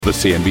The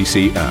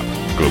CNBC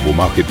app. Global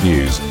market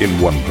news in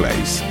one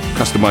place.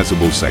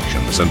 Customizable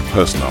sections and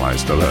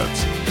personalized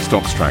alerts.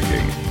 Stocks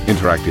tracking,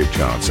 interactive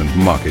charts and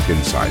market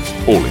insights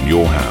all in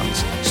your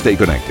hands. Stay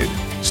connected.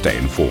 Stay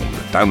informed.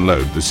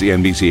 Download the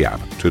CNBC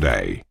app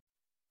today.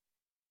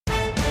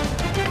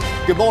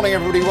 Good morning,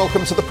 everybody.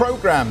 Welcome to the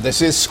programme.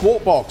 This is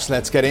Squawk Box.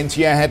 Let's get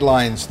into your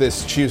headlines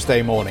this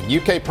Tuesday morning.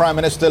 UK Prime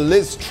Minister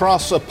Liz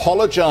Truss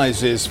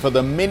apologises for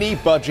the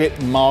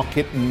mini-budget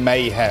market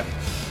mayhem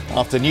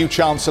after new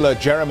Chancellor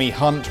Jeremy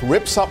Hunt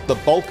rips up the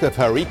bulk of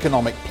her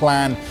economic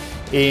plan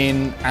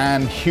in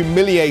an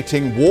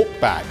humiliating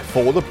walkback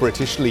for the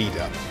British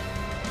leader.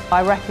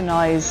 I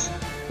recognise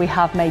we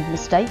have made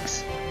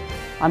mistakes.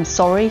 I'm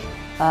sorry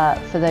for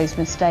those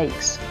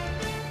mistakes,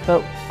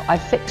 but I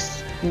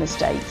fixed the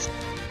mistakes.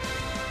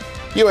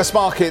 US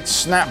markets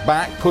snap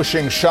back,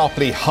 pushing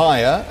sharply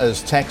higher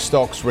as tech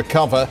stocks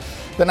recover.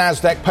 The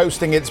Nasdaq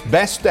posting its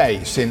best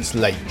day since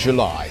late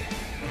July.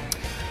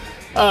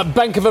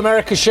 Bank of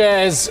America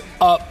shares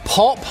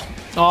pop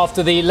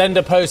after the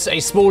lender posts a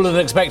smaller than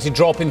expected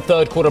drop in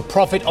third quarter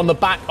profit on the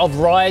back of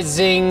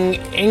rising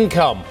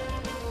income.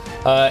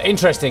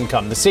 Interest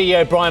income. The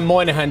CEO, Brian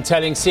Moynihan,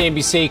 telling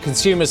CNBC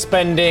consumer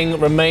spending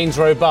remains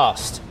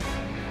robust.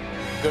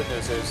 Good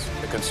news is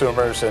the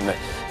consumers and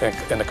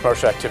the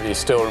commercial activity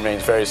still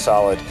remains very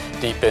solid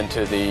deep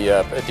into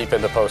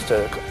the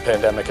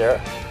post-pandemic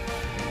era.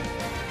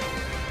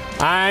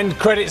 And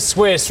Credit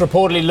Suisse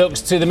reportedly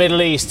looks to the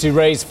Middle East to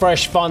raise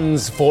fresh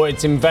funds for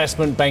its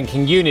investment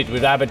banking unit,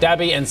 with Abu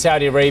Dhabi and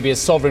Saudi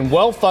Arabia's sovereign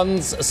wealth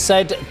funds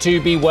said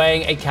to be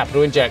weighing a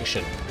capital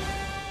injection.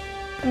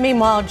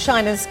 Meanwhile,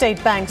 China's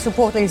state banks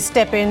reportedly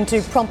step in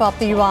to prop up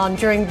the yuan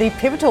during the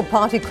pivotal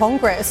party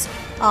congress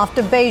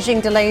after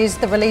Beijing delays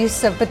the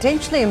release of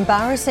potentially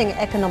embarrassing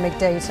economic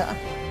data.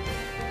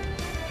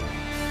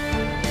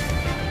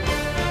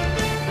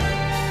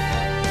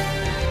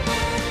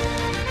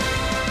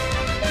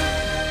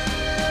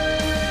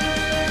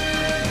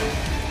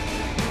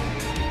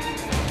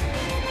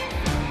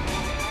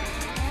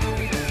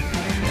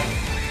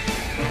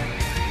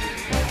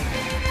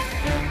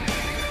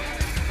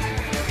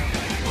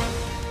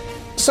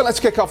 So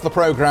let's kick off the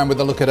programme with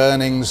a look at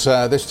earnings,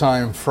 this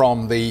time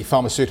from the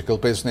pharmaceutical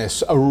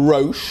business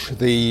Roche,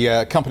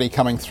 the company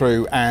coming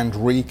through and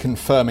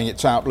reconfirming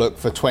its outlook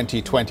for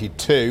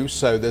 2022.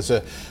 So there's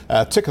a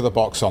tick of the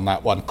box on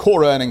that one.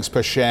 Core earnings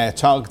per share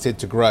targeted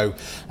to grow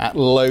at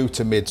low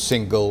to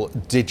mid-single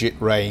digit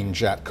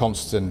range at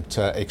constant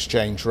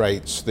exchange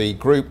rates. The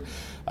group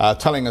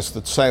telling us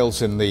that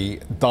sales in the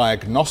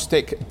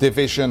diagnostic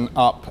division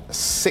up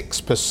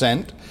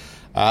 6%.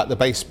 The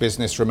base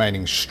business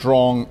remaining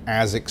strong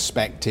as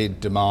expected.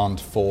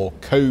 Demand for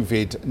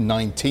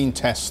COVID-19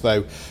 tests,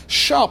 though,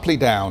 sharply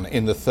down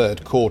in the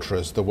third quarter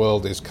as the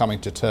world is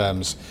coming to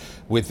terms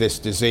with this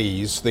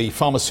disease. The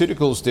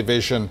pharmaceuticals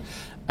division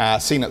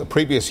seen at the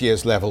previous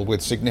year's level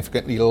with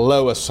significantly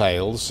lower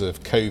sales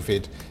of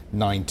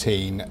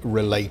COVID-19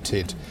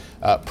 related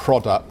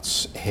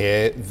products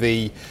here.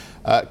 The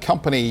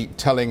company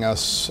telling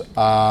us,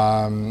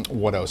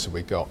 what else have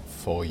we got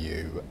for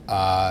you?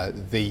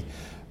 The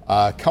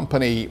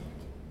company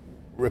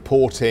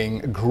reporting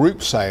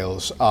group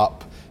sales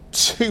up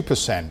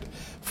 2%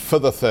 for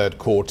the third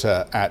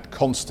quarter at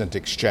constant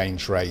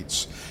exchange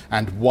rates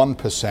and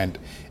 1%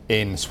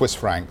 in Swiss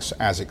francs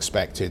as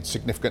expected.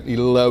 Significantly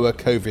lower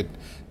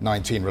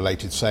COVID-19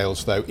 related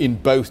sales, though, in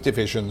both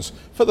divisions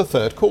for the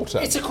third quarter.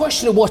 It's a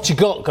question of what you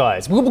got,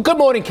 guys. Good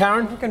morning,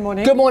 Karen. Good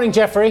morning. Good morning,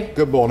 Jeffrey.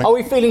 Good morning. Are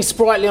we feeling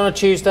sprightly on a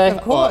Tuesday?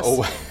 Of course.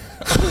 Always.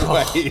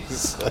 I think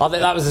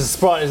that was as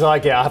sprightly as I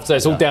get. I have to say,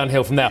 it's all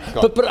downhill from now.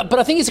 But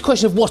I think it's a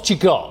question of what you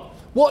got.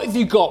 What have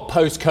you got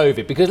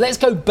post-COVID? Because let's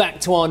go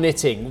back to our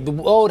knitting. The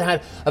world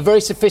had a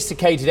very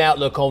sophisticated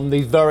outlook on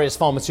the various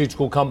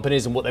pharmaceutical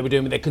companies and what they were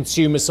doing with their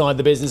consumer side of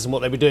the business and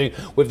what they were doing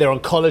with their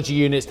oncology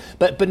units.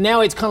 But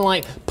now it's kind of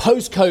like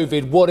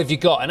post-COVID, what have you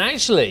got? And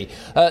actually,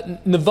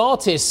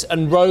 Novartis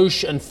and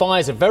Roche and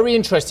Pfizer, very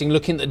interesting,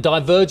 looking at the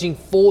diverging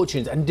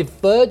fortunes and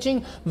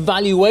diverging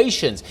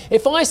valuations.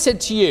 If I said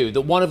to you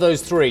that one of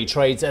those three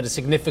trades at a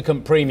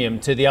significant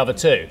premium to the other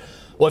two,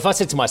 well, if I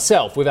said to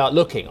myself, without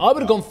looking, I would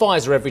have gone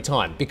Pfizer every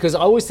time, because I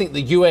always think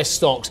the US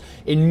stocks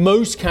in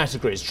most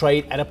categories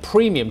trade at a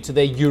premium to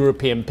their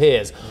European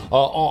peers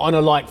on a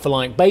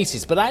like-for-like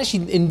basis. But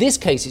actually, in this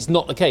case, it's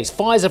not the case.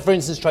 Pfizer, for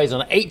instance, trades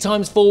on 8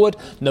 times forward.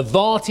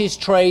 Novartis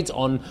trades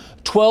on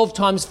 12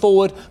 times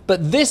forward.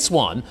 But this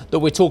one that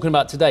we're talking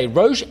about today,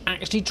 Roche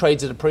actually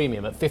trades at a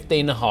premium at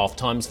 15.5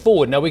 times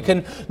forward. Now, we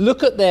can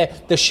look at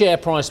the share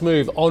price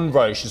move on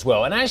Roche as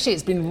well. And actually,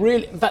 it's been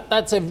really, in fact,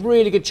 that's a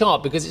really good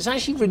chart, because it's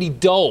actually really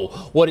dull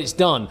what it's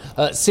done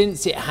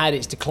since it had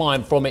its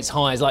decline from its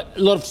highs. Like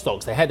a lot of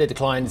stocks, they had their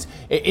declines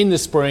in the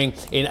spring.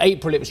 In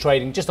April, it was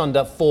trading just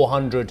under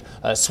 400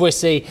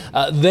 Swissy.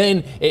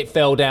 Then it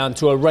fell down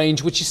to a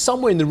range which is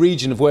somewhere in the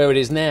region of where it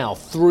is now,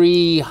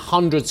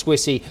 300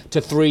 Swissy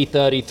to 3,000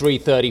 330,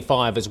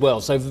 335 as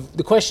well. So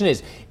the question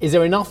is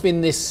there enough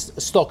in this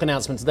stock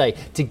announcement today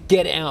to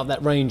get it out of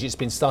that range it's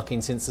been stuck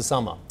in since the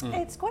summer?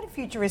 It's quite a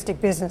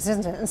futuristic business,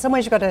 isn't it? In some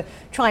ways, you've got to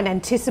try and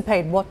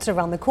anticipate what's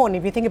around the corner.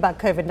 If you think about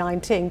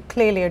COVID-19,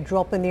 clearly a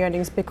drop in the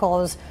earnings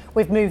because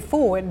we've moved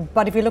forward.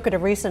 But if you look at a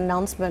recent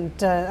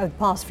announcement of the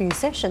past few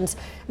sessions,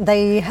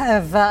 they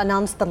have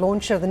announced the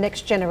launch of the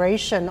next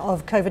generation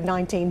of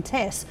COVID-19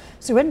 tests.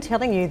 So we're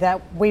telling you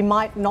that we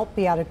might not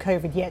be out of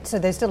COVID yet. So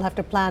they still have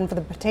to plan for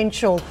the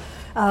potential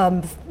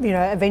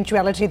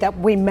eventuality that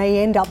we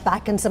may end up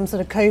back in some sort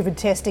of COVID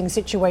testing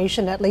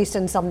situation, at least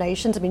in some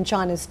nations. I mean,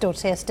 China's still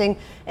testing.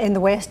 In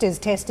the West, is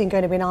testing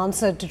going to be an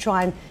answer to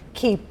try and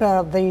keep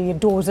the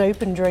doors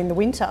open during the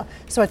winter?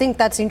 So I think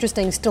that's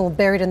interesting, still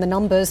buried in the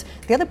numbers.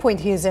 The other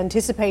point here is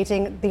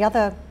anticipating the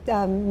other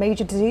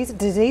major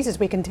diseases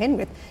we contend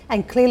with.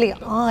 And clearly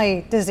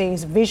eye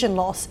disease, vision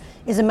loss,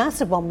 is a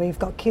massive one. We've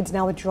got kids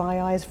now with dry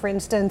eyes, for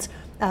instance.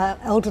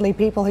 Elderly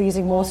people who are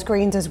using more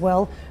screens as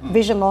well.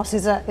 Vision loss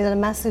is a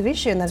massive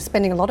issue, and they're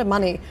spending a lot of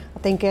money, I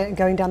think,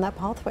 going down that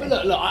pathway.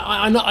 Look,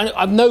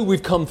 I know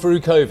we've come through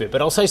COVID, but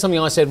I'll say something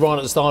I said right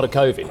at the start of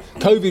COVID.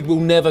 COVID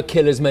will never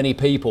kill as many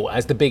people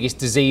as the biggest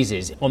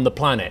diseases on the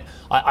planet.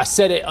 I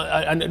said it,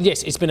 and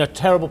yes, it's been a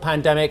terrible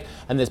pandemic,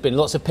 and there's been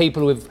lots of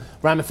people with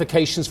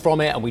ramifications from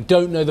it, and we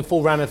don't know the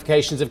full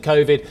ramifications of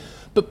COVID.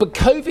 But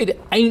COVID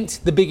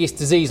ain't the biggest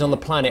disease on the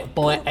planet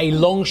by a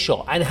long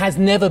shot, and has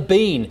never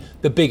been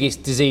the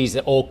biggest disease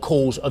or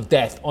cause of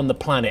death on the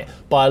planet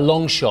by a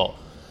long shot.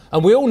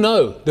 And we all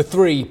know the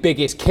three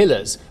biggest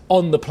killers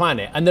on the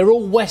planet, and they're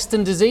all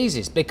Western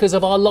diseases because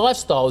of our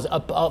lifestyles,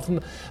 apart from,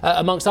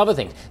 amongst other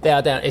things. They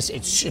are down.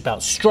 It's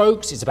about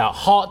strokes, it's about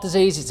heart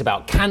disease, it's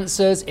about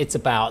cancers, it's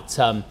about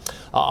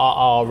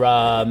our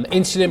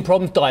insulin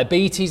problems,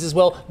 diabetes as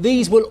well.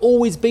 These will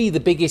always be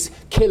the biggest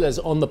killers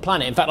on the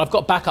planet. In fact, I've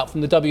got backup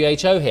from the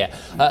WHO here.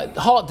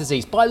 Heart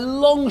disease, by a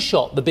long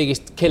shot, the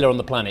biggest killer on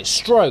the planet.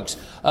 Strokes,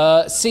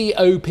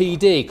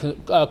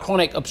 COPD,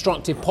 chronic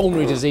obstructive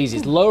pulmonary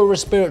diseases, lower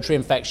respiratory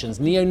infections,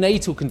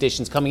 neonatal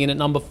conditions coming in at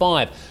number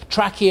 5,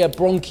 trachea,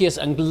 bronchius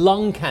and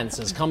lung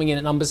cancers coming in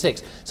at number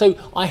 6. So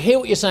I hear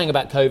what you're saying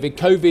about COVID.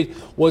 COVID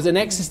was an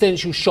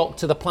existential shock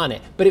to the planet,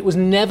 but it was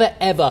never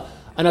ever,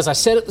 and as I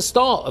said at the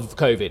start of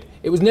COVID,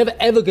 it was never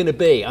ever going to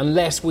be,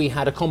 unless we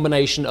had a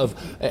combination of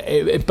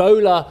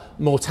Ebola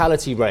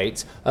mortality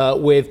rates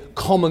with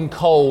common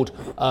cold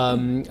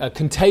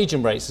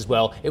contagion rates as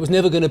well. It was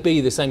never going to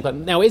be the same.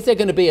 Now, is there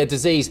going to be a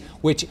disease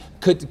which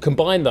could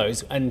combine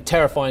those, and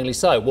terrifyingly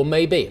so? Well,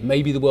 maybe.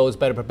 Maybe the world is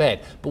better prepared.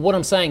 But what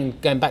I'm saying,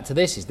 going back to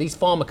this, is these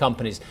pharma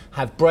companies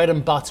have bread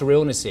and butter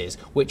illnesses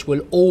which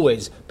will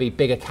always be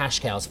bigger cash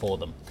cows for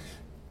them.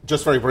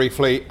 Just very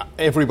briefly,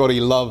 everybody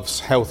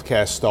loves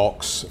healthcare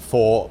stocks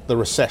for the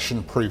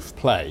recession-proof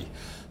play.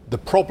 The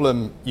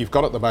problem you've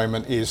got at the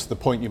moment is the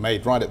point you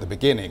made right at the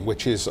beginning,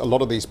 which is a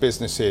lot of these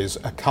businesses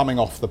are coming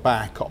off the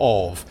back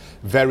of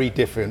very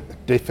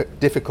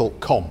difficult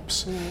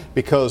comps,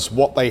 because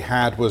what they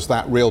had was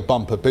that real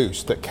bumper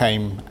boost that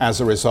came as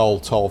a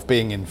result of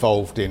being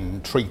involved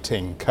in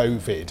treating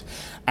COVID,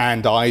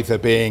 and either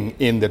being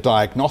in the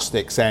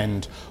diagnostics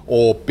end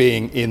or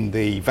being in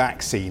the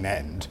vaccine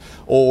end,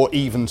 or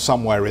even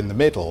somewhere in the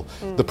middle.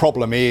 The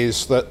problem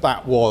is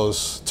that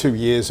was 2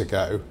 years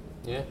ago.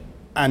 Yeah.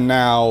 And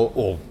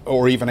now,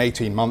 or even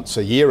 18 months,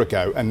 a year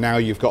ago, and now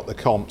you've got the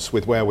comps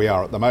with where we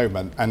are at the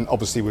moment. And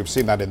obviously we've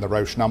seen that in the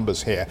Roche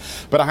numbers here.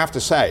 But I have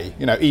to say,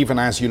 even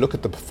as you look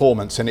at the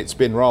performance, and it's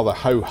been rather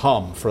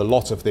ho-hum for a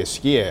lot of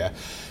this year,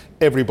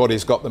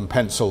 everybody's got them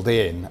penciled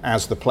in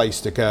as the place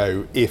to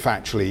go if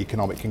actually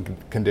economic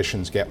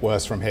conditions get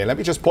worse from here. Let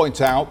me just point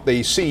out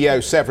the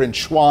CEO, Severin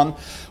Schwan,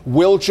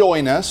 will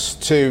join us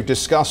to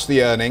discuss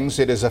the earnings.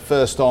 It is a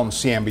first on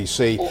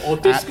CNBC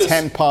at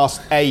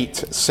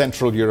 8:10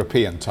 Central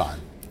European time.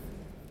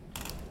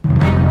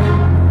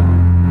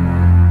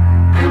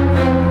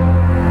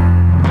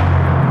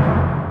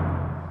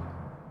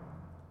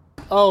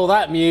 Oh,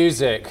 that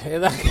music.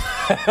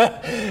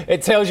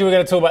 It tells you we're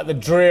going to talk about the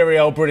dreary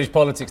old British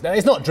politics. Now,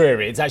 it's not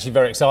dreary, it's actually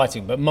very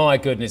exciting, but my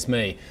goodness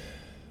me.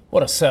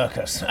 What a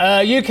circus.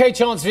 UK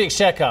Chancellor of the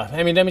Exchequer,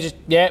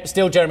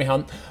 still Jeremy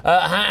Hunt,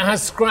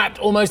 has scrapped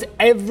almost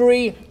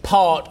every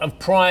part of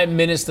Prime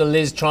Minister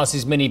Liz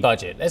Truss's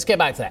mini-budget. Let's get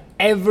back to that.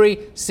 Every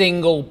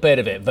single bit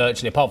of it,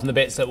 virtually, apart from the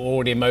bits that were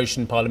already in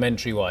motion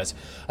parliamentary-wise.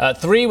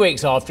 3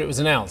 weeks after it was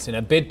announced, in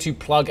a bid to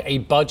plug a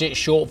budget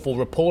shortfall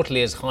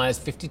reportedly as high as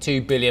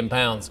 £52 billion.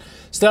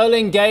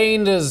 Sterling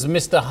gained as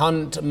Mr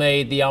Hunt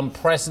made the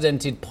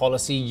unprecedented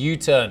policy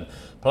U-turn.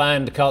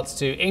 Planned cuts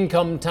to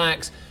income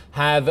tax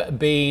have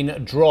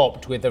been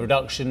dropped, with a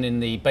reduction in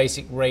the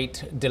basic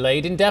rate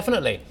delayed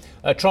indefinitely.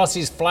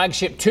 Truss's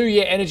flagship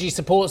 2-year energy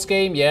support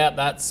scheme,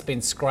 that's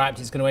been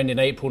scrapped. It's going to end in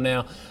April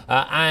now.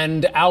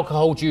 And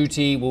alcohol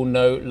duty will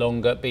no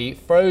longer be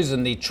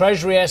frozen. The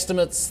Treasury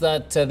estimates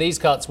that these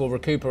cuts will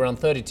recoup around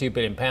 £32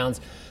 billion.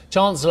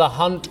 Chancellor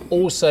Hunt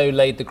also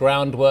laid the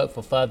groundwork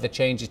for further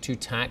changes to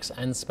tax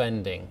and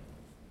spending.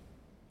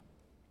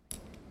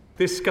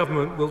 This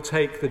government will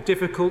take the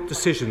difficult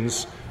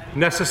decisions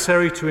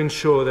necessary to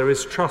ensure there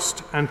is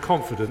trust and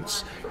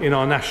confidence in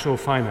our national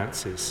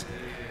finances.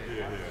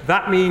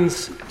 That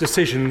means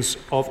decisions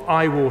of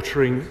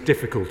eye-watering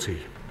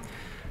difficulty.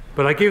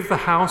 But I give the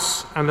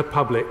House and the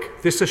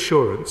public this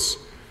assurance: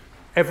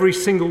 every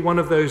single one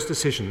of those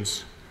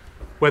decisions,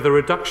 whether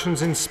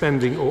reductions in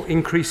spending or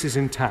increases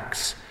in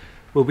tax,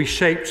 will be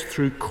shaped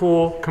through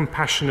core,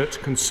 compassionate,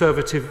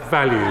 conservative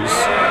values.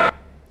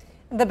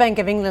 The Bank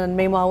of England,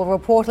 meanwhile, will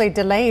reportedly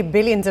delay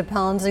billions of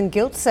pounds in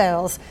gilt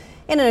sales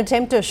in an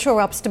attempt to shore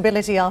up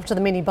stability after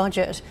the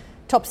mini-budget.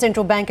 Top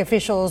central bank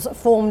officials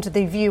formed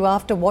the view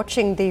after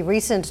watching the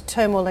recent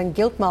turmoil in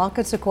gilt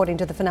markets, according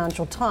to the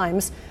Financial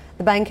Times.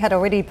 The bank had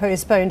already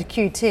postponed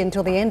QT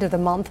until the end of the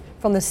month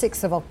from the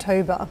 6th of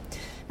October.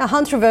 Now,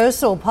 Hunt's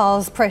reversal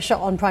piles pressure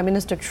on Prime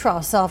Minister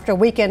Truss after a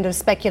weekend of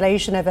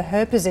speculation over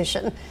her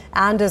position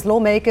and as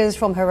lawmakers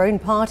from her own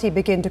party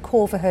begin to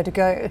call for her to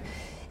go.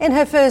 In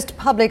her first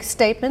public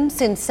statement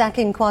since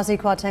sacking Kwasi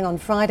Kwarteng on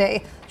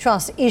Friday,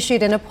 Truss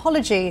issued an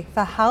apology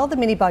for how the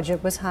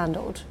mini-budget was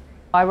handled.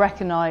 I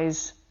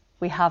recognise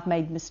we have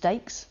made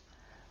mistakes.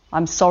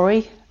 I'm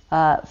sorry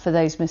for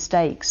those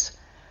mistakes,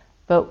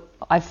 but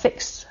I've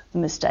fixed the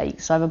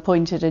mistakes. I've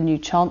appointed a new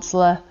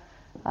Chancellor.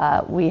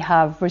 We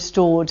have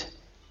restored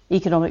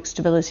economic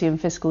stability and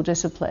fiscal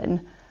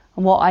discipline.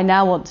 And what I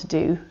now want to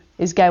do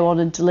is go on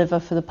and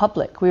deliver for the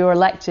public. We were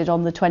elected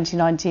on the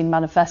 2019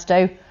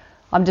 manifesto.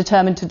 I'm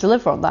determined to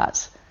deliver on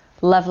that.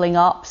 Levelling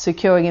up,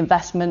 securing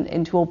investment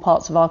into all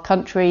parts of our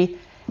country,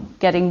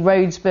 getting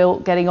roads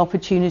built, getting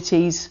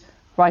opportunities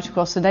right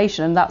across the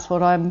nation. And that's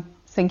what I'm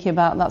thinking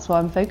about, and that's what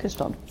I'm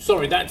focused on.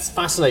 Sorry, that's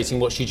fascinating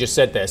what she just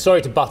said there.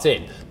 Sorry to butt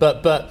in,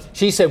 but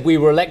she said we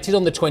were elected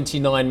on the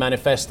 29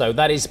 manifesto.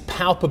 That is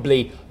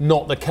palpably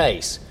not the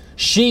case.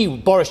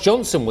 Boris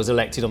Johnson was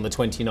elected on the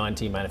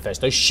 2019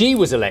 manifesto. She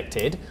was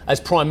elected as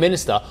Prime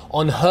Minister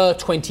on her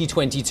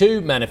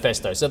 2022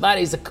 manifesto. So that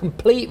is a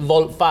complete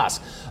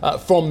volte-face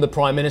from the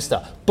Prime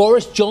Minister.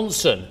 Boris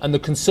Johnson and the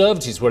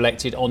Conservatives were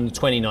elected on the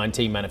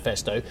 2019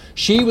 manifesto.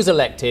 She was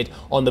elected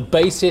on the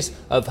basis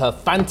of her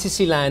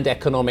Fantasyland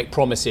economic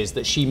promises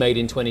that she made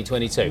in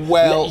 2022.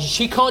 Well,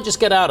 she can't just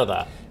get out of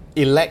that.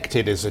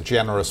 Elected is a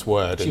generous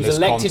word in this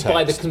context. She was elected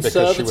by the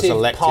Conservative because she was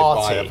elected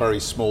Party. by a very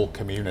small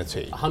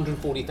community.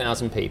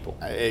 140,000 people.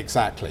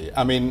 Exactly.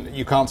 I mean,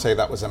 you can't say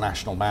that was a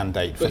national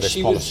mandate for this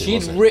policy,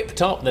 She'd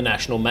ripped up the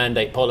national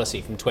mandate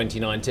policy from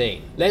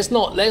 2019. Let's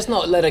not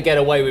let her get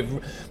away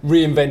with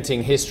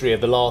reinventing history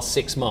of the last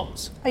 6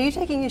 months. Are you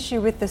taking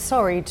issue with the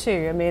sorry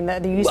too? I mean,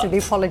 the use of the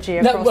apology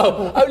across the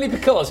board. Only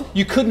because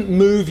you couldn't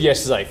move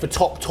yesterday for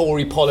top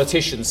Tory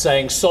politicians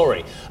saying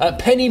sorry.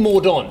 Penny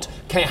Mordaunt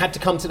had to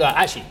come to that.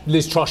 Actually,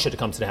 Liz Truss should have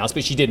come to the House,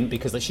 but she didn't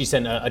because she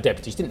sent a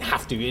deputy. She didn't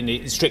have to in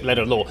the strict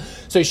letter of law.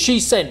 So she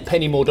sent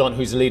Penny Mordaunt,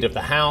 who's the leader of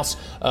the House,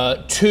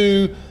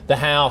 to the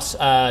House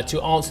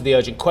to answer the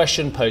urgent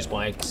question posed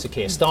by Sir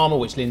Keir Starmer,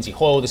 which Lindsay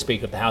Hoyle, the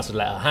Speaker of the House, had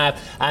let her have.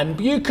 And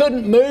you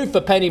couldn't move for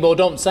Penny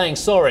Mordaunt saying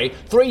sorry.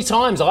 3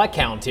 times I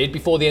counted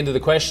before the end of the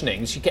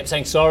questioning. She kept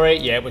saying sorry,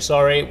 yeah, we're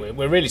sorry,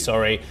 we're really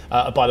sorry.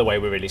 By the way,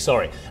 we're really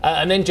sorry.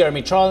 And then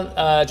Jeremy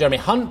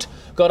Hunt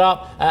got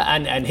up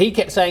and he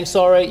kept saying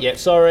sorry, yeah,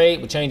 sorry,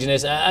 we're changing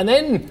this. And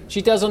then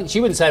she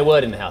wouldn't say a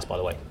word in the House, by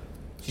the way.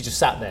 She just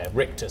sat there,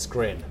 Rictus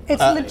grin. It's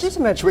a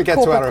legitimate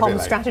corporate comm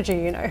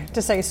strategy,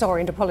 to say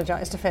sorry and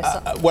apologise to fess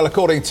up. Well,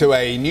 according to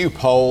a new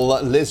poll,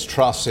 Liz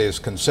Truss's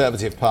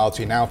Conservative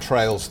Party now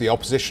trails the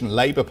opposition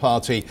Labour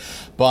Party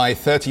by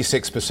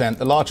 36%,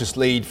 the largest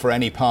lead for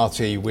any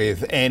party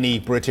with any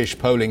British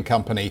polling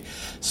company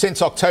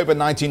since October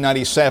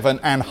 1997,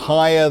 and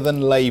higher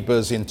than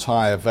Labour's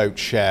entire vote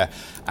share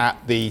at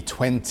the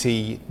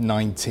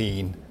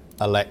 2019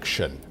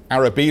 election.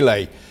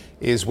 Arabile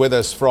is with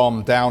us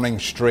from Downing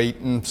Street,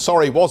 and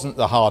sorry wasn't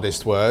the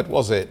hardest word,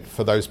 was it,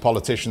 for those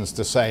politicians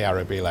to say,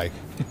 Arabile?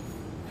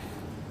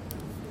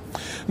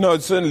 No,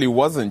 it certainly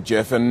wasn't,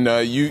 Jeff, and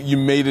you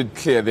made it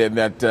clear there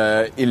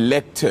that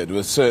elected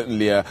was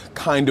certainly a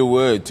kinder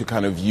word to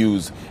kind of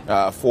use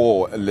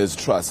for Liz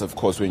Truss, of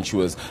course, when she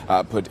was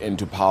put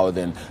into power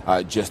then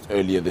just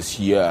earlier this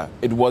year.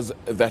 It was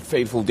that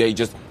fateful day,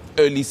 just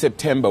early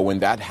September, when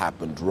that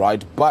happened,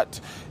 right? But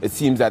it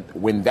seems that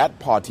when that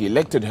party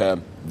elected her,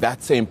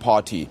 that same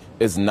party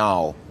is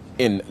now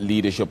in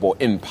leadership, or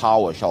in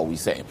power, shall we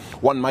say.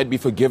 One might be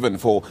forgiven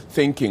for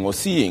thinking or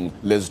seeing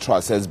Liz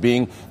Truss as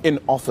being in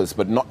office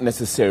but not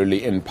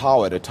necessarily in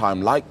power at a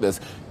time like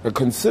this,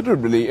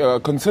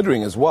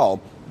 considering as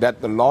well that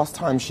the last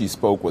time she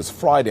spoke was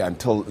Friday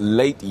until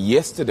late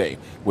yesterday,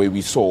 where we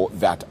saw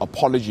that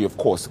apology, of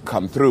course,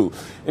 come through.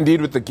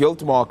 Indeed, with the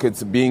gilt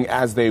markets being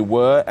as they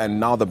were, and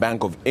now the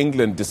Bank of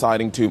England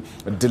deciding to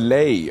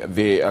delay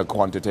their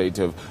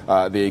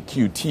their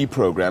QT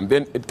program,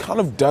 then it kind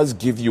of does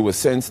give you a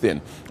sense then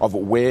of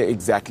where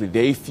exactly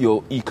they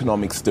feel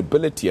economic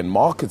stability and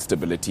market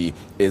stability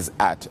is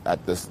at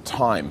this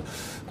time.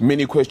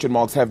 Many question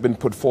marks have been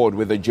put forward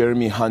whether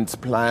Jeremy Hunt's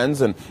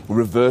plans and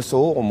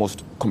reversal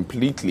almost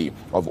completely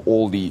of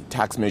all the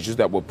tax measures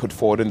that were put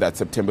forward in that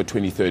September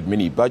 23rd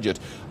mini-budget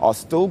are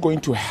still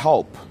going to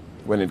help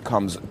when it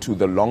comes to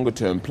the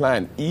longer-term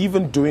plan,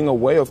 even doing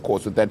away, of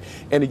course, with that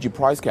energy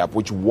price cap,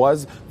 which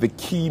was the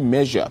key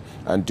measure,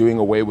 and doing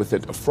away with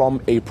it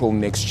from April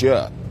next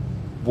year.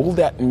 Will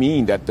that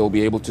mean that they'll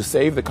be able to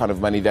save the kind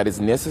of money that is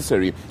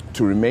necessary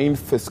to remain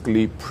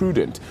fiscally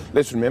prudent?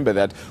 Let's remember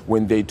that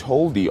when they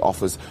told the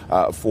Office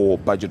for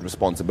Budget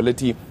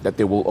Responsibility that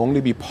they will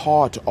only be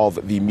part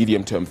of the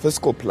medium-term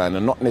fiscal plan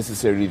and not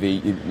necessarily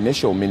the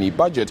initial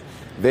mini-budget,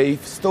 they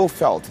still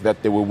felt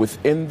that they were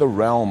within the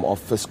realm of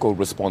fiscal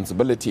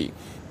responsibility.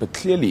 But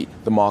clearly,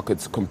 the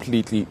markets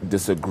completely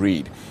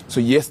disagreed. So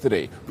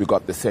yesterday, we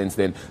got the sense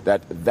then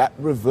that that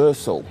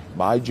reversal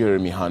by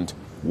Jeremy Hunt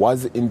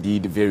was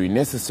indeed very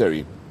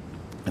necessary.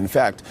 In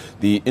fact,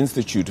 the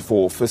Institute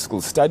for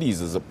Fiscal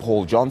Studies'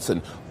 Paul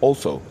Johnson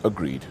also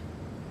agreed.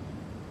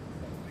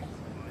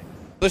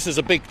 This is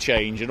a big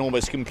change, an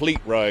almost complete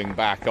rowing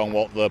back on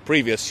what the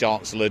previous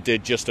Chancellor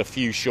did just a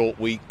few short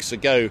weeks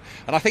ago.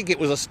 And I think it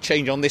was a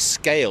change on this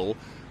scale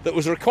that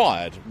was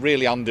required,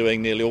 really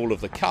undoing nearly all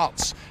of the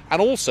cuts and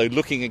also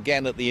looking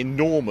again at the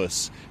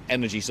enormous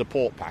energy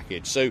support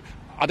package. So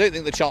I don't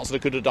think the Chancellor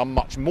could have done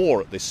much more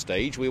at this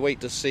stage. We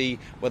wait to see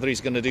whether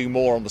he's going to do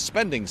more on the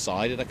spending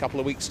side in a couple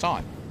of weeks'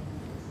 time.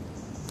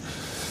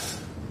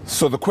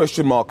 So the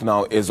question mark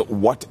now is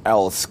what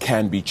else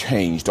can be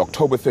changed?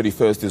 October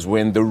 31st is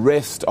when the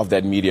rest of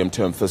that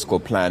medium-term fiscal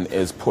plan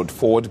is put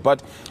forward.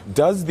 But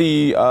does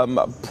the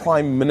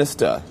Prime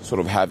Minister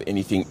sort of have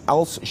anything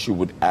else she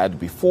would add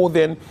before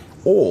then?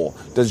 Or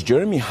does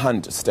Jeremy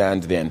Hunt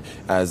stand then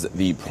as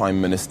the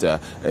Prime Minister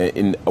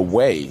in a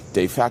way,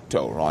 de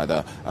facto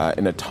rather,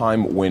 in a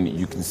time when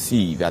you can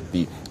see that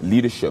the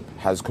leadership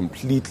has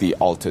completely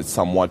altered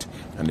somewhat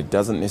and it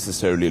doesn't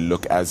necessarily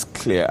look as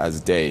clear as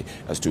day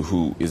as to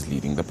who is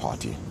leading the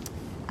party?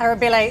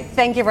 Arabile,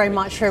 thank you very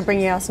much for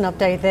bringing us an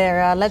update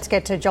there. Let's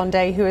get to John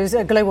Day, who is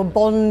a global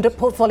bond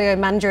portfolio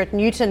manager at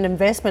Newton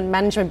Investment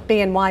Management,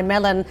 BNY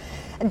Mellon.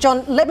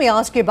 John, let me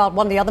ask you about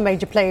one of the other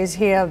major players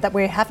here that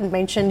we haven't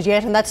mentioned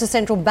yet, and that's the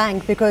central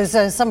bank, because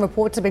some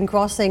reports have been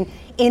crossing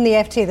in the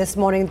FT this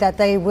morning that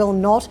they will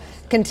not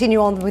continue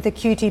on with the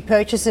QT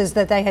purchases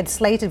that they had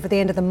slated for the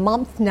end of the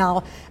month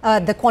now,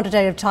 the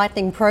quantitative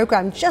tightening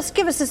program. Just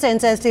give us a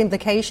sense as to the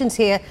implications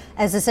here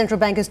as the central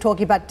bank is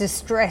talking about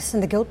distress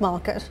in the gilt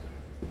market.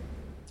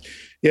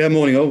 Yeah,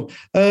 morning all.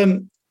 They're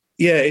in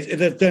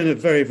a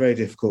very, very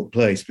difficult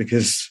place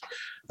because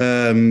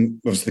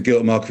obviously the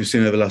gilt market we've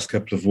seen over the last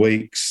couple of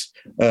weeks,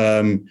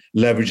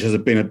 leverage has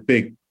been a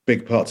big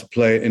part to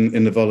play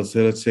in the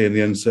volatility and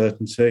the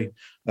uncertainty.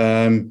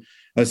 And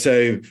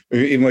so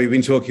even what you've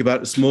been talking about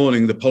this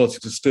morning, the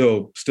politics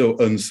are still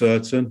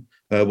uncertain.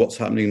 What's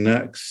happening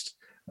next?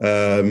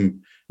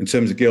 In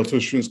terms of gilt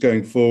issuance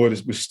going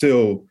forward, we're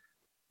still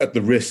at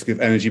the risk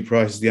of energy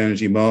prices, the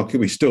energy market.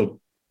 We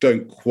still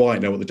don't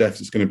quite know what the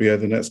deficit's going to be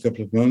over the next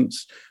couple of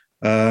months.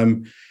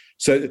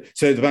 So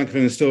the Bank of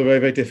England is still a very,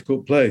 very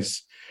difficult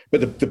place.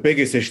 But the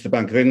biggest issue the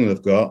Bank of England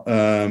have got,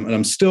 and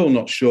I'm still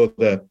not sure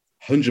they're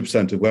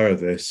 100% aware of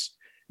this,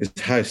 is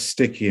how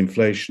sticky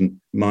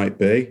inflation might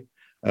be.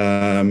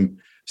 So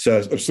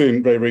I've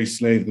seen very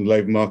recently the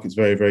labour market's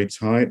very, very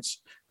tight.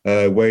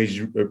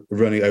 Wages are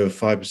running over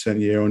 5%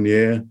 year on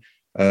year.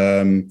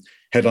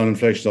 Headline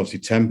inflation is obviously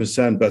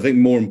 10%. But I think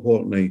more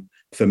importantly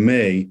for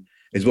me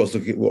is what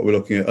we're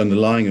looking at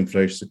underlying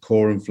inflation, so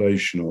core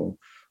inflation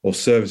or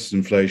services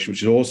inflation,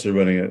 which is also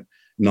running at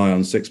nigh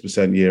on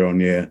 6% year on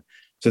year.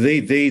 So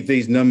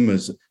these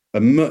numbers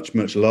are much,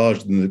 much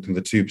larger than the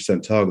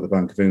 2% target the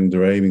Bank of England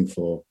are aiming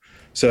for.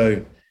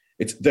 So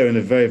they're in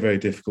a very, very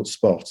difficult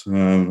spot. I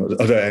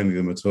don't envy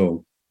them at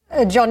all.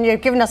 John,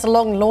 you've given us a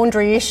long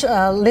laundry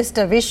list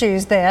of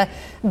issues there,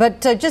 but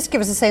just give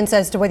us a sense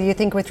as to whether you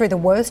think we're through the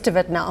worst of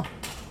it now.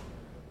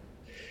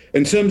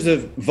 In terms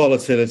of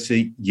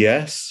volatility,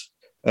 yes.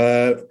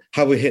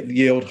 Have we hit the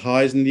yield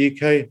highs in the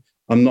UK?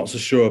 I'm not so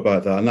sure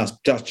about that. And that's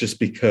just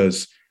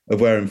because of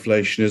where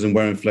inflation is and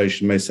where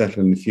inflation may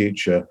settle in the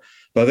future.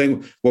 But I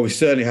think what we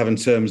certainly have in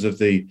terms of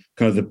the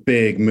kind of the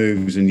big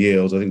moves in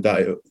yields, I think that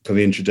kind of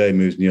the intraday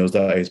moves in yields,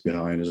 that is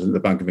behind us. And the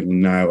Bank of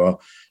England now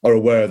are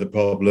aware of the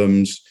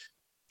problems.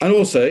 And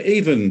also,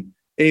 even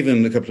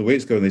a couple of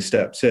weeks ago when they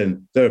stepped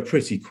in, they were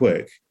pretty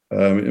quick.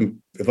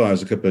 If I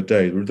was a couple of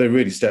days, they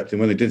really stepped in.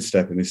 When they did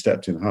step in, they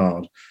stepped in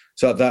hard.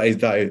 So that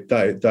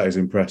is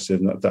impressive.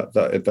 And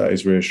that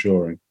is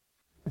reassuring.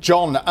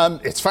 John,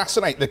 it's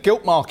fascinating. The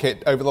gilt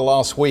market over the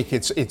last week,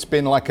 it's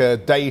been like a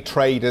day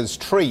trader's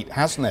treat,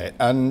 hasn't it?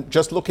 And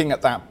just looking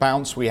at that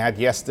bounce we had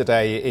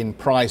yesterday in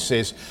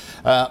prices,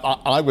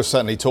 I was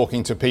certainly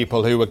talking to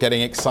people who were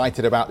getting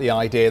excited about the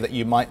idea that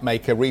you might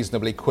make a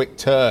reasonably quick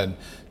turn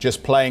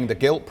just playing the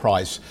gilt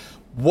price.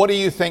 What do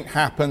you think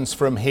happens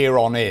from here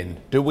on in?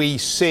 Do we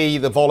see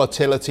the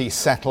volatility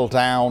settle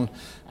down?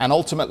 And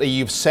ultimately,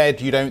 you've said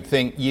you don't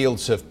think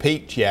yields have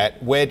peaked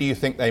yet. Where do you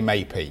think they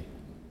may peak?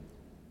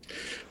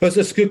 Well,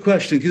 that's a good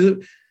question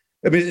because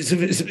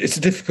it's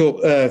a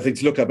difficult thing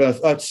to look at.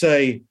 But I'd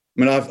say,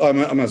 I'm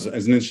as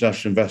an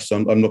international investor,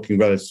 I'm looking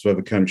relative to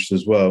other countries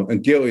as well,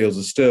 and gilt yields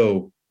are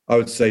still, I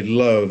would say,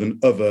 lower than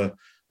other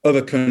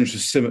other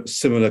countries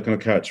similar kind of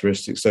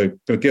characteristics. So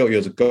the gilt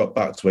yields have got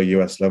back to where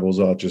US levels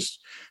are, just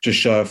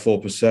shy of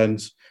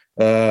 4%.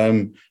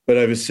 But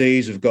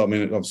overseas, we've got,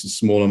 obviously a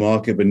smaller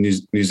market, but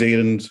New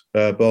Zealand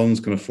bonds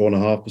kind of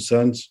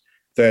 4.5%.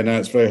 They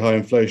announced very high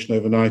inflation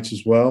overnight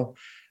as well.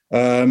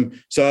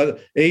 So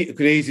you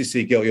could easily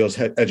see gilt yields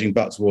edging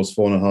back towards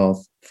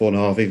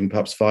 4.5, even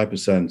perhaps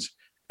 5%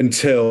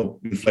 until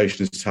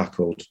inflation is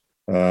tackled.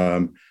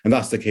 And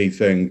that's the key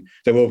thing.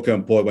 There will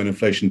come a point when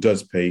inflation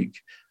does peak,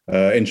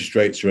 interest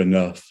rates are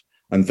enough,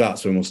 and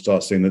that's when we'll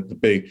start seeing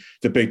the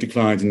big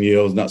declines in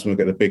yields, and that's when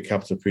we'll get the big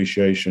capital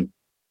appreciation.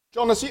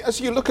 John, as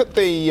you look at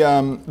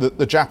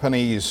the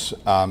Japanese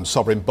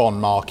sovereign bond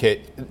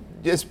market,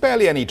 there's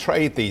barely any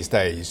trade these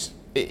days.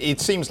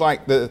 It seems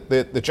like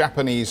the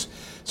Japanese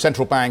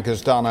central bank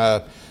has done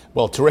a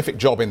terrific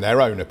job in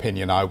their own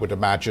opinion, I would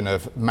imagine,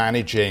 of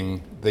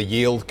managing the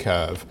yield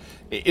curve.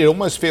 It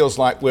almost feels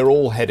like we're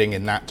all heading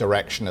in that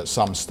direction at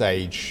some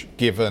stage,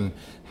 given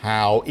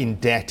how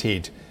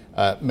indebted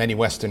many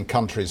Western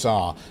countries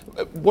are.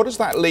 What does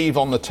that leave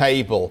on the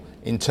table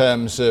in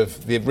terms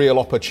of the real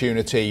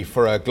opportunity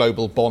for a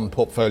global bond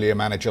portfolio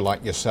manager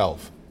like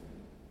yourself?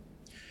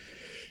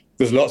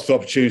 There's lots of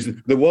opportunities.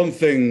 The one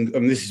thing,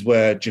 and this is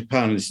where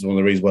Japan, and this is one of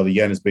the reasons why the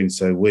yen has been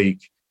so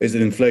weak, is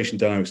that inflation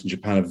dynamics in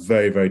Japan are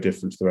very, very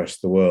different to the rest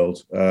of the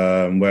world.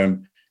 Where,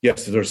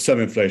 yes, there are some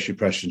inflationary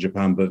pressure in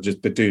Japan, but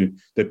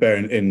they're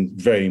bearing in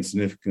very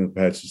insignificant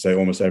compared to, say,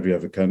 almost every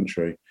other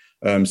country.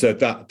 So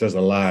that does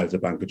allow the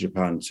Bank of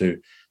Japan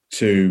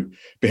to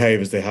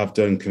behave as they have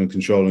done, kind of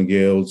controlling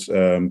yields,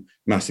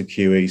 massive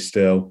QE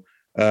still.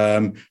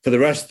 For the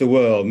rest of the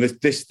world, and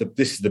this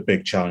is the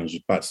big challenge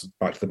back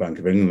to the Bank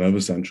of England and other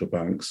central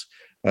banks.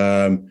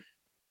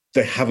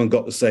 They haven't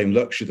got the same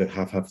luxury they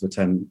have had for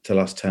the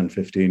last 10,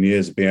 15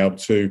 years of being able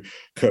to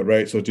cut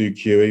rates or do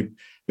QE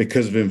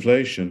because of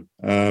inflation.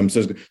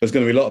 So there's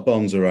going to be a lot of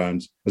bonds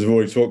around. As we've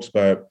already talked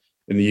about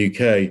in the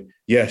UK,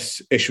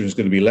 yes, issuance is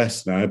going to be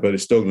less now, but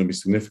it's still going to be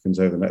significant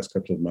over the next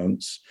couple of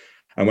months.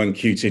 And when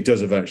QT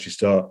does eventually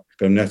start,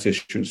 net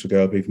issuance will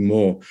go up even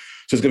more. So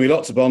there's going to be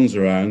lots of bonds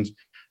around,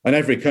 and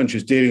every country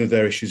is dealing with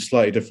their issues a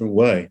slightly different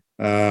way.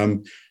 So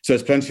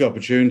there's plenty of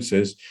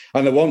opportunities.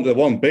 And the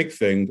one big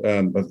thing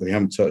that we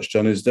haven't touched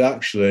on is that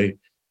actually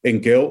in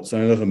gilts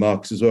and in other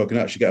markets as well, can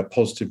actually get a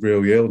positive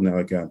real yield now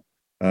again.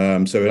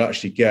 So we'll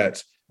actually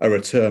get a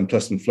return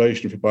plus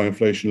inflation if you buy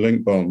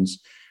inflation-linked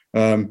bonds.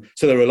 So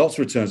there are lots of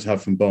returns to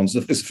have from bonds.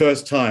 It's the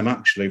first time,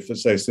 actually,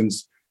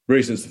 since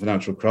the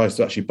financial crisis,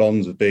 actually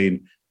bonds have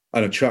been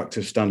an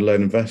attractive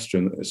standalone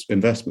investment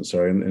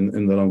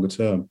in the longer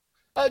term.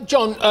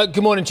 John,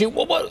 good morning to you.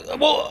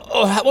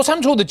 What's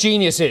happened to all the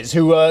geniuses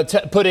who are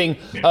putting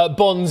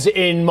bonds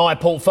in my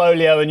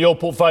portfolio and your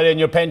portfolio and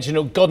your pension,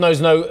 or God knows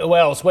no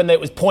else, when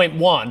it was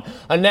 0.1,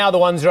 and now the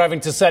ones who are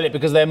having to sell it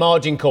because of their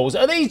margin calls?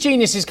 Are these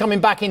geniuses coming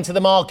back into the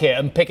market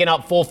and picking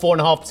up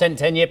 4.5%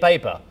 10-year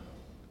paper?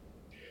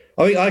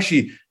 I think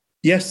actually,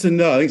 yes and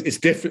no. I think it's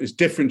different. It's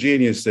different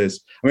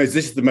geniuses. I mean, this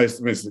is the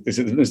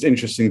most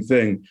interesting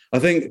thing. I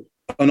think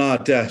on our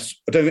desk,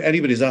 I don't think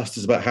anybody's asked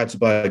us about how to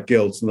buy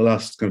gilts in the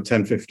last kind of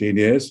 10, 15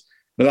 years.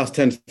 The last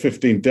 10 to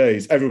 15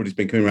 days, everybody's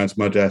been coming around to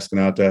my desk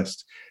and our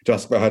desk to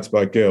ask about how to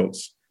buy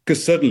gilts.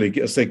 Because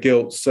suddenly, say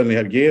gilts suddenly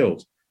had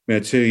yield. I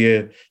mean, two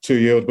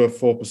yield above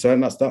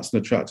 4%. That's an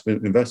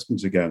attractive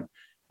investment again.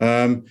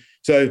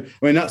 So,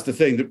 I mean, that's the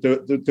thing.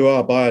 There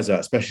are buyers out,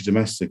 especially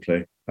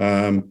domestically.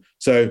 And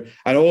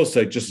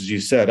also, just as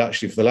you said,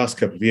 actually, for the last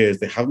couple of years,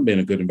 they haven't been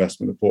a good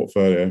investment in the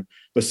portfolio.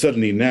 But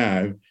suddenly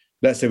now,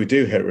 let's say we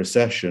do hit a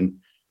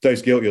recession,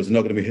 those gilt yields are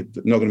not going to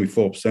be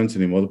 4%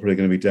 anymore. They're probably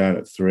going to be down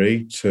at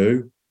 3%,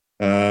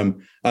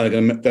 2%.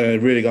 And they're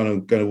really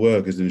going to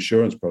work as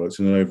insurance products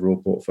in an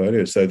overall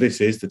portfolio. So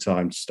this is the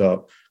time to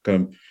start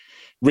kind of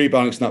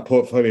rebalancing that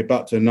portfolio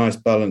back to a nice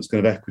balanced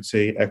kind of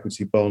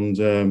equity bond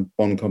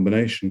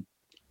combination.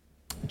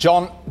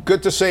 John,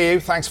 good to see you.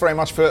 Thanks very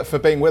much for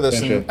being with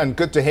us, and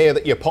good to hear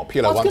that you're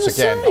popular once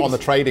again on the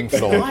trading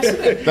floor.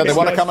 That they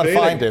want to come and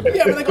find him.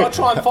 Yeah, but they've got to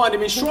try and find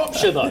him in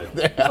Shropshire, though.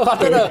 I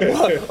don't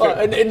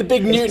know. In the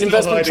big Newton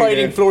investment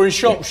trading floor in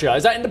Shropshire.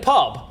 Is that in the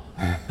pub?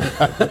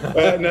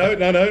 No.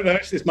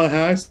 It's my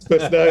house,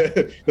 but no,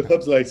 the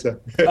pub's later.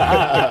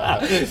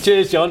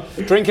 Cheers, John.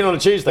 Drinking on a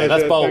Tuesday,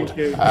 that's bold.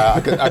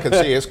 I can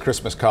see his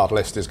Christmas card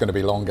list is going to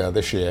be longer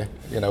this year.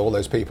 You know, all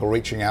those people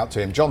reaching out to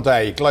him. John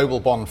Day, Global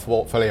Bond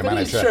Portfolio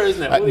Manager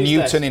at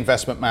Newton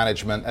Investment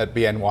Management at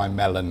BNY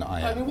Mellon.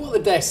 I mean, what are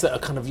the desks that are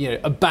kind of,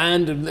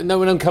 abandoned? No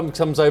one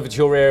comes over to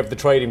your area of the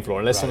trading floor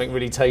unless something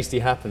really tasty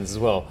happens as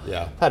well.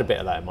 Yeah. I've had a bit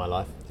of that in my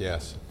life.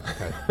 Yes.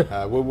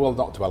 Okay. We'll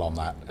not dwell on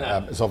that.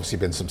 There's obviously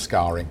been some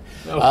scarring.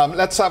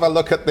 Let's have a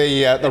look at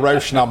the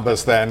Roche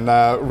numbers then.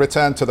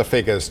 Return to the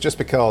figures, just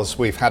because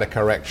we've had a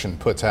correction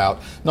put out.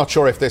 Not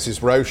sure if this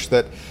is Roche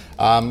that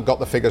got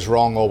the figures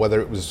wrong or whether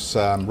it was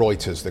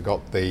Reuters that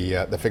got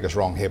the figures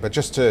wrong here. But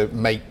just to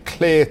make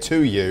clear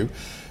to you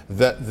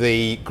that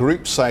the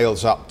group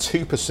sales up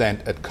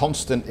 2% at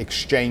constant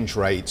exchange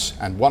rates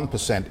and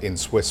 1% in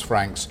Swiss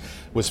francs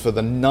was for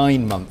the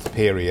 9-month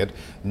period,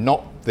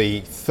 not the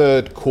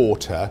third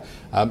quarter.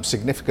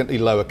 Significantly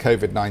lower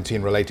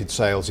COVID-19 related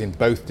sales in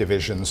both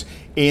divisions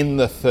in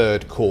the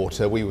third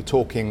quarter. We were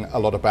talking a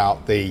lot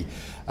about the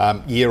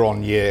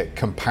year-on-year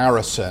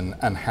comparison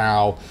and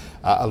how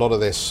a lot of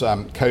this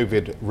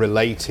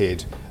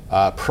COVID-related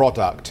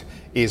product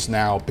is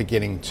now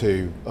beginning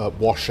to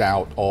wash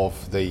out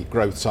of the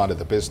growth side of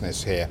the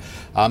business here.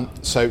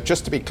 So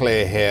just to be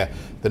clear here,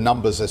 the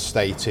numbers as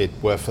stated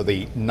were for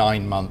the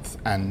 9-month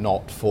and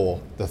not for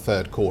the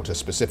third quarter,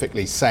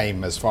 specifically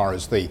same as far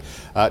as the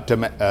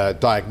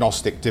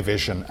diagnostic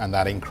division and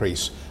that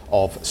increase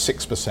of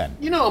 6%.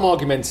 You know I'm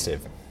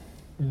argumentative.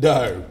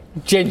 No.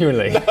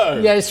 Genuinely. No.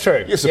 Yeah, it's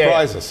true. You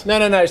surprise us. No,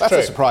 it's That's true.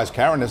 That's a surprise,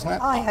 Karen, isn't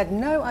it? I had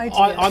no idea.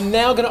 I'm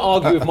now going to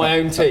argue with my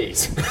own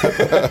teas.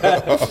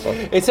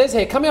 It says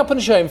here, coming up on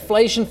the show,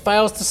 inflation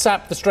fails to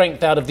sap the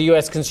strength out of the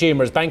US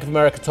consumer as Bank of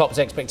America tops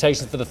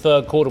expectations for the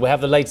third quarter. We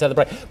have the latest at the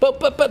break.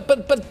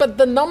 But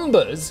the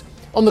numbers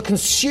on the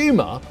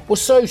consumer were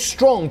so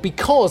strong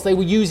because they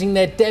were using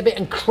their debit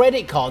and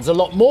credit cards a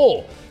lot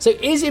more. So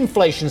is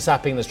inflation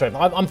sapping the strength?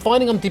 I'm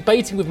finding I'm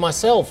debating with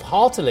myself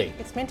heartily.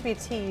 It's meant to be a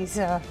tease,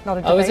 not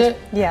a debate. Oh, is it?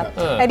 Yeah.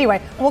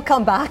 Anyway, we'll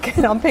come back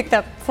and unpick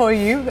that for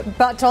you.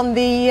 But on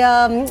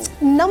the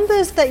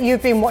numbers that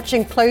you've been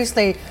watching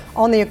closely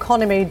on the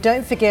economy,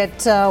 don't forget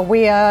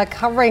we are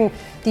covering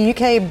the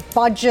UK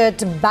budget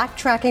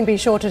backtracking. Be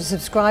sure to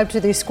subscribe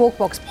to the Squawk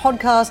Box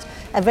podcast,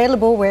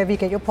 available wherever you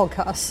get your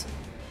podcasts.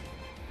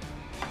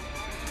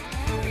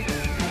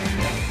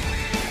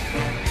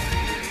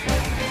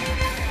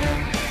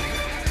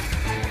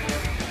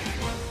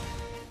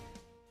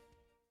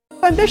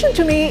 Ambition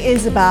to me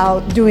is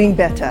about doing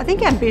better. I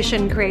think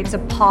ambition creates a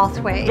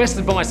pathway. Best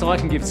advice I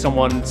can give to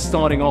someone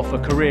starting off a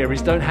career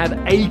is don't have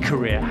a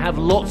career, have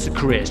lots of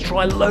careers,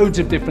 try loads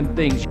of different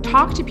things.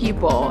 Talk to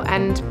people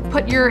and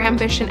put your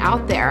ambition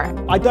out there.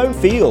 I don't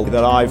feel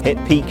that I've hit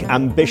peak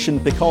ambition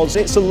because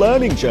it's a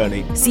learning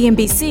journey.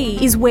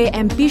 CNBC is where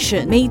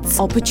ambition meets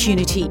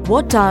opportunity.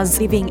 What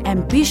does living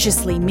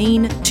ambitiously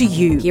mean to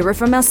you? Hear it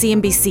from our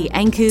CNBC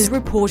anchors,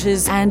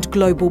 reporters and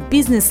global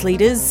business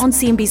leaders on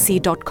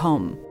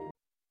CNBC.com.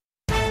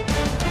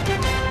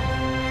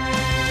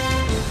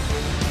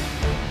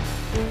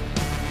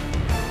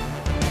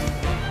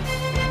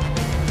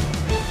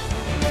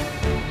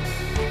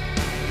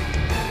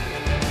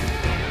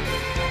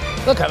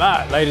 Look at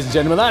that, ladies and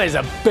gentlemen. That is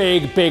a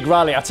big, big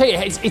rally. I tell you,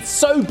 it's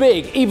so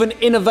big. Even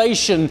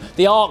Innovation,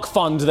 the ARK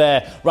fund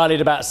there,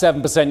 rallied about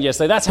 7%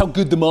 yesterday. That's how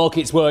good the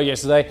markets were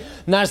yesterday.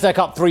 Nasdaq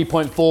up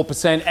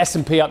 3.4%,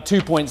 S&P up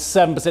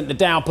 2.7%, the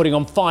Dow putting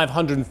on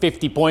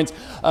 550 points.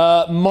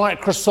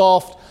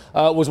 Microsoft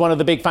was one of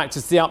the big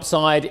factors to the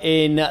upside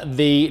in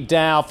the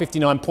Dow,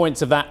 59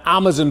 points of that.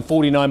 Amazon,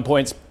 49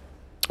 points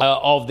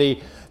of the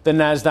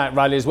Nasdaq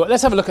rally as well.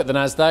 Let's have a look at the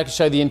Nasdaq,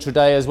 show the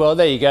intraday as well.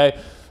 There you go.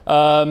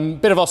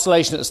 Bit of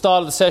oscillation at the start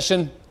of the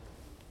session,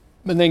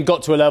 and then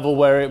got to a level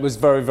where it was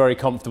very, very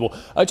comfortable.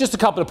 Just a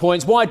couple of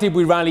points. Why did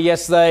we rally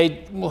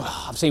yesterday?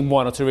 I've seen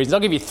one or two reasons. I'll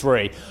give you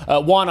three.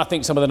 One, I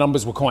think some of the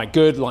numbers were quite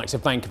good, like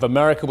Bank of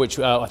America, which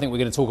I think we're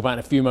going to talk about in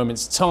a few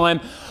moments' time.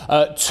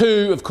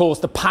 Two, of course,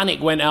 the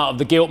panic went out of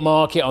the gilt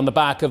market on the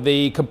back of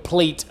the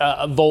complete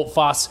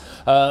volte-face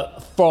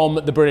from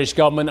the British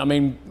government. I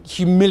mean,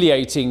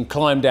 humiliating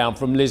climb down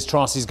from Liz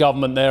Truss's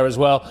government there as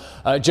well.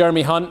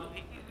 Jeremy Hunt,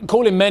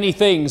 call him many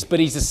things, but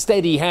he's a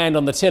steady hand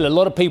on the till. A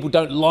lot of people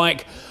don't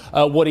like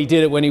what he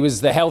did when he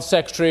was the health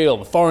secretary or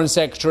the foreign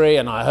secretary,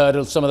 and I heard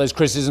of some of those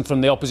criticisms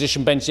from the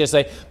opposition bench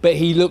yesterday, but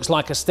he looks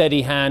like a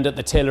steady hand at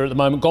the tiller at the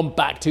moment, gone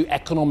back to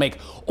economic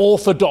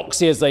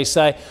orthodoxy, as they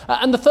say.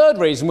 And the third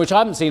reason, which I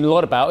haven't seen a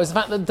lot about, is the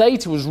fact that the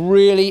data was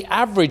really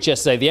average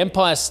yesterday. The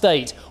Empire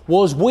State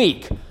was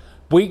weak.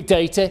 Weak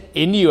data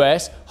in the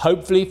US,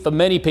 hopefully for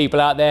many people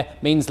out there,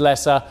 means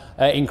lesser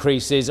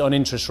increases on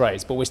interest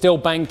rates. But we're still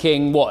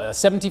banking, a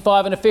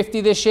 75 and a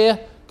 50 this year?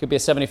 Could be a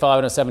 75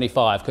 and a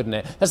 75, couldn't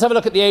it? Let's have a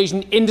look at the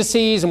Asian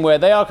indices and where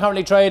they are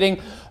currently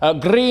trading.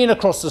 Green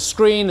across the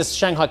screen, the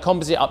Shanghai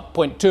Composite up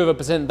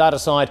 0.2%. That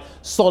aside,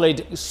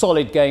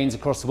 solid gains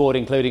across the board,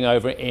 including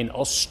over in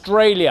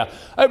Australia.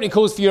 Opening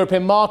calls for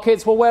European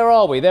markets. Well, where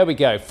are we? There we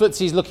go.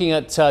 FTSE's looking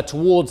at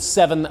towards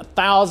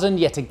 7,000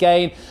 yet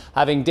again,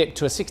 having dipped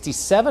to a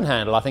 67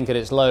 handle, I think, at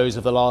its lows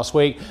of the last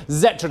week.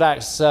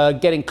 Zetrodax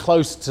getting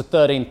close to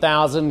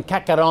 13,000.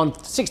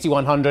 CAC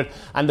 6,100,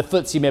 and the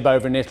FTSE MIB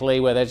over in Italy,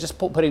 where they're just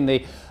putting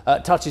the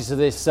touches of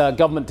this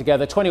government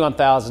together,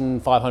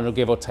 21,500,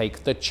 give or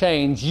take the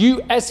change.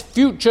 US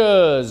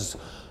futures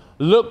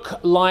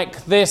look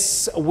like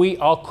this. We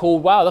are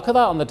called, wow, look at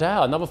that on the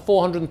Dow, another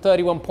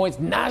 431 points.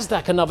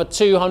 Nasdaq, another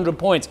 200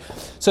 points.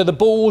 So the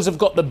bulls have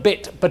got the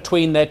bit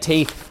between their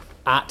teeth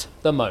at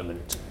the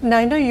moment. Now,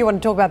 I know you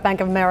want to talk about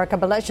Bank of America,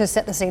 but let's just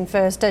set the scene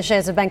first.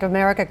 Shares of Bank of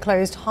America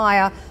closed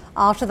higher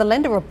after the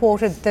lender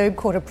reported third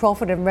quarter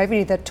profit and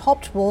revenue that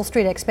topped Wall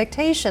Street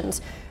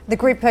expectations. The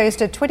group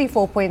posted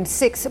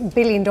 $24.6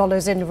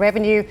 billion in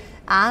revenue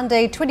and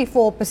a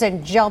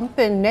 24% jump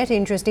in net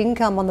interest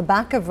income on the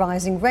back of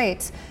rising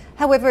rates.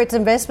 However, its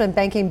investment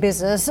banking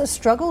business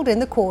struggled in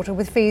the quarter,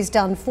 with fees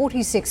down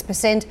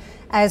 46%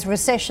 as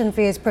recession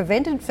fears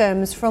prevented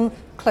firms from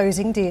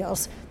closing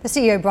deals. The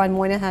CEO, Brian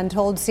Moynihan,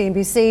 told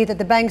CNBC that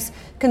the bank's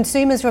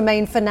consumers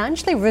remain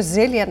financially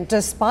resilient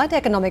despite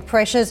economic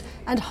pressures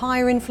and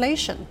higher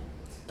inflation.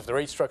 If the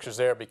rate structure's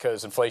there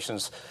because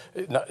inflation's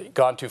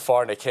gone too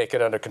far and they can't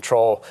get under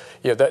control,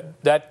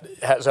 that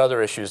has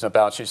other issues in the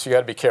balance sheet. So you got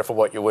to be careful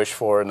what you wish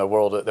for in the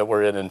world that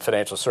we're in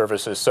financial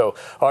services. So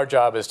our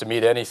job is to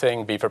meet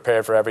anything, be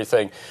prepared for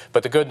everything.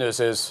 But the good news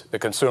is the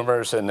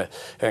consumers and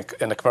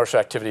the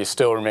commercial activity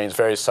still remains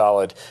very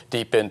solid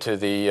deep into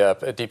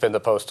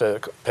the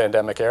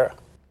post-pandemic era.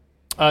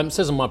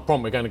 Says on my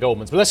prompt we're going to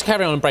Goldman's, but let's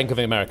carry on Bank of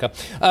America.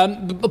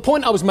 The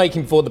point I was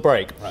making before the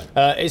break,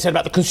 it said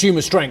about the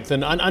consumer strength,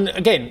 and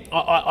again,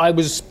 I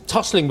was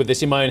tussling with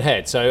this in my own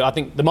head, so I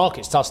think the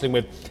market's tussling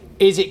with,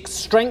 is it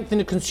strength in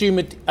the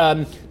consumer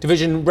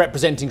division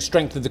representing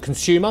strength of the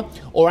consumer,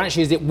 or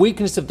actually is it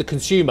weakness of the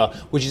consumer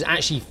which is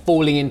actually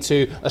falling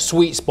into a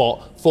sweet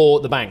spot for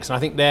the banks? And I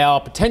think they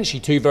are potentially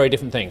two very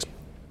different things.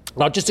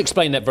 I'll just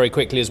explain that very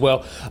quickly as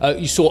well.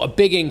 You saw a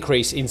big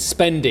increase in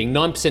spending,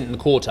 9% in the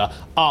quarter,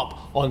 up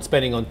on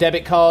spending on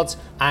debit cards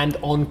and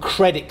on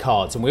credit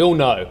cards. And we all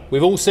know,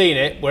 we've all seen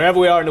it, wherever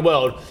we are in the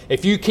world,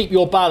 if you keep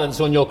your balance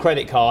on your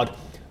credit card,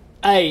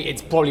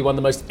 it's probably one of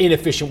the most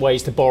inefficient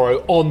ways to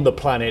borrow on the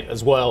planet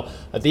as well.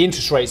 The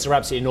interest rates are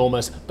absolutely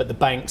enormous, but the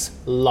banks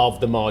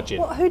love the margin.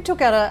 Well, who took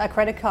out a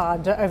credit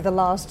card over the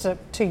last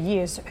 2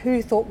 years?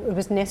 Who thought it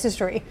was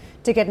necessary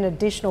to get an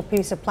additional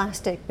piece of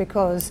plastic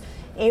because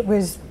it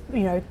was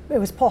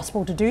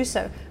possible to do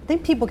so? I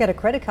think people get a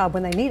credit card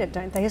when they need it,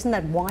 don't they? Isn't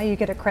that why you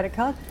get a credit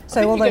card?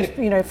 So all those,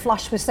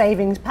 flush with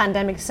savings,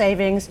 pandemic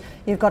savings,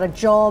 you've got a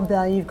job,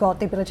 you've got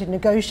the ability to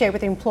negotiate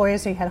with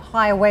employers, so you had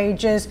higher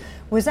wages.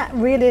 Was that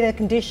really the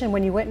condition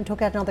when you went and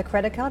took out another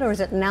credit card, or is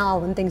it now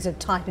when things have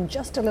tightened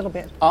just a little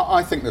bit?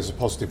 I think there's a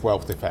positive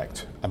wealth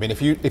effect. I mean,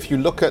 if you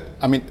look at,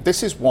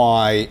 this is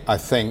why I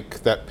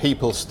think that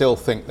people still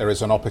think there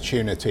is an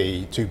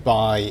opportunity to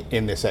buy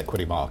in this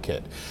equity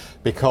market.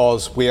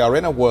 Because we are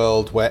in a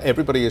world where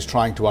everybody is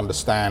trying to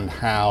understand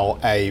how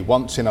a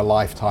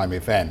once-in-a-lifetime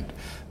event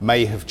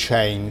may have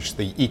changed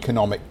the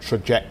economic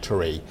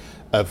trajectory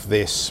of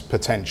this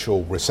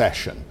potential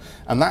recession.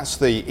 And that's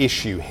the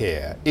issue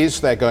here.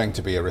 Is there going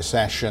to be a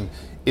recession?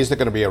 Is there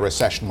going to be a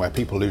recession where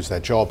people lose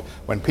their job?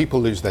 When people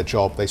lose their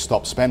job, they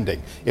stop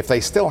spending. If they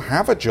still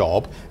have a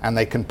job and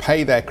they can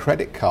pay their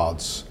credit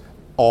cards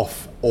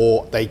off,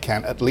 or they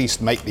can at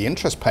least make the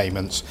interest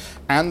payments,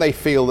 and they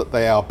feel that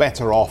they are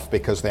better off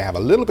because they have a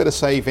little bit of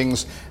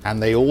savings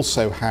and they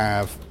also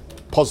have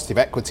positive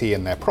equity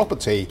in their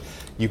property,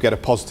 you get a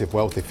positive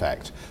wealth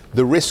effect.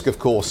 The risk, of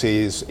course,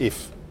 is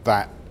if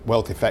that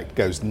wealth effect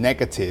goes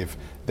negative,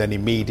 then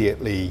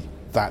immediately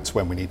that's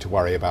when we need to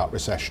worry about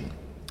recession.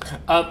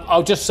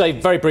 I'll just say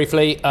very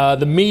briefly,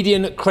 the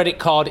median credit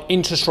card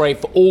interest rate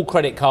for all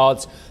credit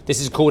cards, this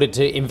is according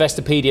to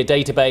Investopedia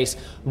database,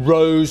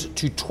 rose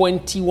to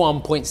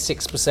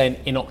 21.6%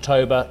 in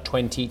October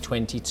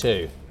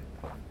 2022.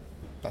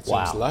 That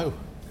seems low.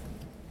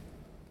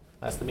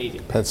 That's the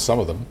median. Compared to some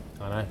of them.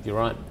 I know, you're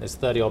right. There's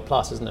 30 odd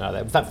plus, isn't there, out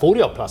there? In fact,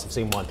 40 odd plus, I've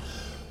seen one.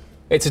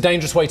 It's a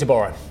dangerous way to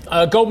borrow.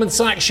 Goldman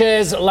Sachs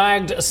shares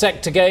lagged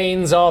sector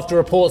gains after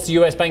reports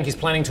the US bank is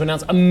planning to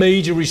announce a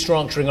major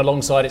restructuring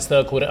alongside its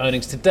third quarter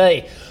earnings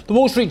today. The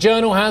Wall Street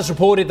Journal has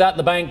reported that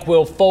the bank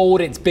will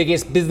fold its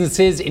biggest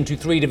businesses into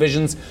 3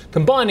 divisions,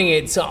 combining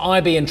its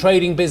IB and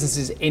trading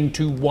businesses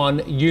into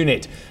one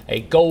unit. A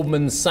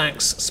Goldman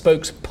Sachs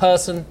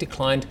spokesperson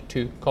declined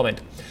to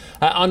comment.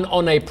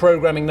 On a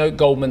programming note,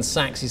 Goldman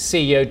Sachs'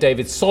 CEO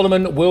David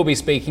Solomon will be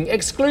speaking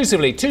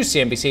exclusively to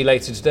CNBC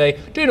later today.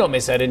 Do not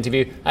miss that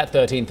interview at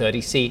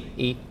 13:30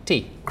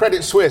 CET.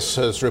 Credit Suisse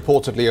has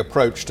reportedly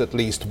approached at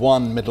least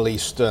one Middle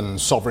Eastern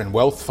sovereign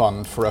wealth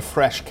fund for a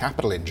fresh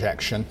capital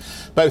injection.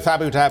 Both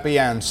Abu Dhabi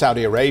and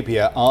Saudi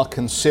Arabia are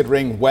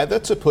considering whether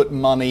to put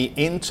money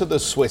into the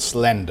Swiss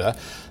lender,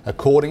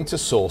 according to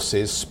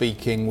sources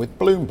speaking with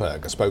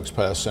Bloomberg. A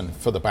spokesperson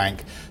for the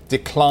bank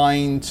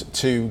declined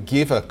to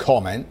give a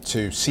comment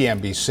to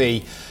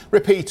CNBC,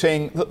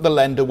 repeating that the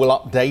lender will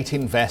update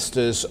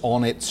investors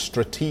on its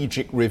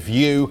strategic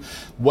review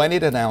when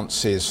it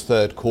announces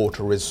third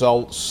quarter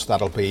results.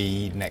 That'll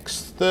be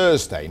next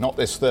Thursday, not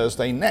this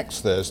Thursday,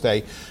 next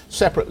Thursday.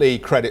 Separately,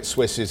 Credit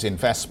Suisse's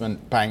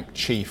investment bank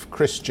chief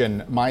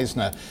Christian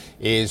Meissner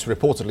is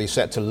reportedly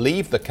set to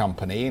leave the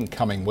company in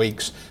coming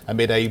weeks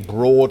amid a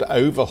broad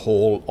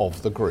overhaul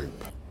of the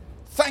group.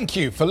 Thank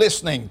you for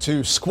listening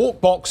to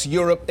Squawk Box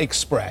Europe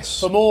Express.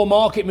 For more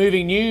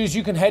market-moving news,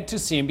 you can head to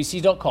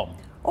cnbc.com.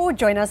 Or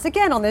join us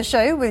again on the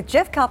show with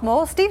Jeff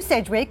Cutmore, Steve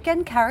Sedgwick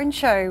and Karen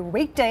Cho,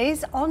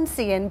 weekdays on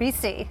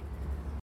CNBC.